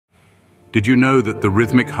Did you know that the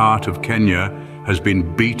rhythmic heart of Kenya has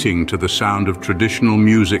been beating to the sound of traditional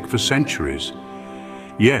music for centuries?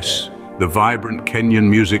 Yes, the vibrant Kenyan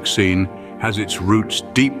music scene has its roots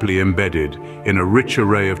deeply embedded in a rich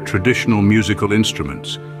array of traditional musical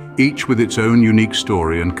instruments, each with its own unique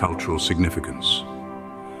story and cultural significance.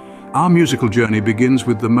 Our musical journey begins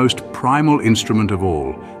with the most primal instrument of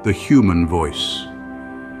all, the human voice.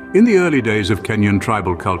 In the early days of Kenyan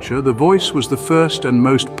tribal culture, the voice was the first and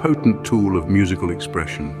most potent tool of musical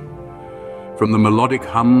expression. From the melodic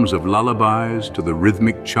hums of lullabies to the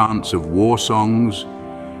rhythmic chants of war songs,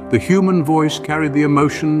 the human voice carried the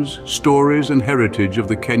emotions, stories, and heritage of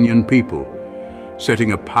the Kenyan people,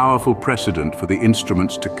 setting a powerful precedent for the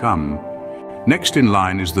instruments to come. Next in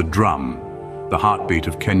line is the drum, the heartbeat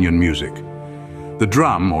of Kenyan music. The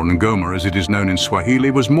drum, or ngoma as it is known in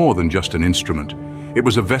Swahili, was more than just an instrument. It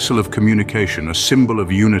was a vessel of communication, a symbol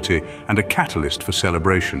of unity, and a catalyst for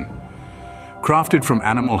celebration. Crafted from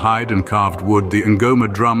animal hide and carved wood, the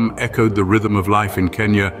ngoma drum echoed the rhythm of life in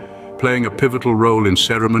Kenya, playing a pivotal role in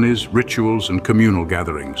ceremonies, rituals, and communal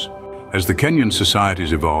gatherings. As the Kenyan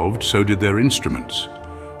societies evolved, so did their instruments.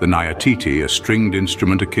 The nyatiti, a stringed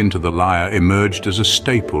instrument akin to the lyre, emerged as a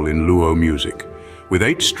staple in Luo music. With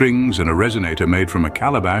 8 strings and a resonator made from a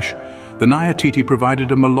calabash, the nyatiti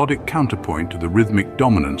provided a melodic counterpoint to the rhythmic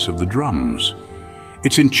dominance of the drums.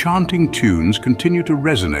 Its enchanting tunes continue to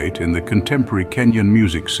resonate in the contemporary Kenyan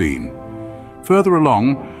music scene. Further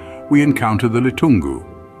along, we encounter the litungu.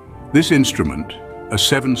 This instrument, a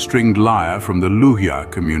 7-stringed lyre from the Luhya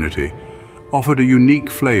community, offered a unique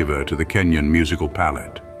flavor to the Kenyan musical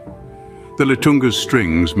palette. The litungu's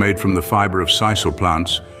strings, made from the fiber of sisal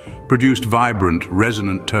plants, produced vibrant,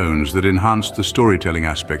 resonant tones that enhanced the storytelling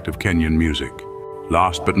aspect of Kenyan music.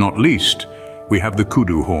 Last but not least, we have the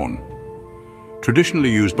kudu horn. Traditionally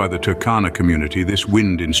used by the Turkana community, this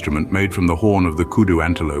wind instrument, made from the horn of the kudu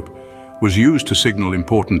antelope, was used to signal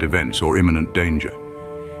important events or imminent danger.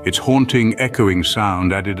 Its haunting, echoing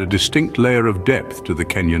sound added a distinct layer of depth to the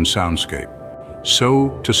Kenyan soundscape.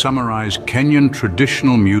 So, to summarize, Kenyan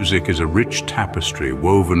traditional music is a rich tapestry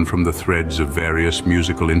woven from the threads of various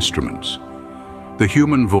musical instruments. The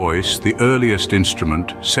human voice, the earliest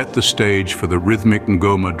instrument, set the stage for the rhythmic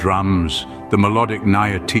ngoma drums, the melodic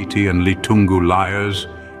nyatiti and litungu lyres,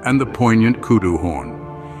 and the poignant kudu horn.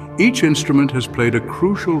 Each instrument has played a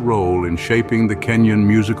crucial role in shaping the Kenyan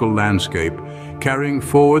musical landscape, carrying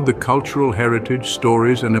forward the cultural heritage,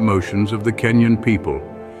 stories, and emotions of the Kenyan people.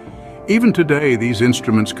 Even today, these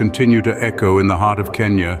instruments continue to echo in the heart of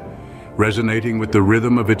Kenya, resonating with the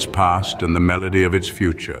rhythm of its past and the melody of its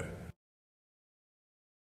future.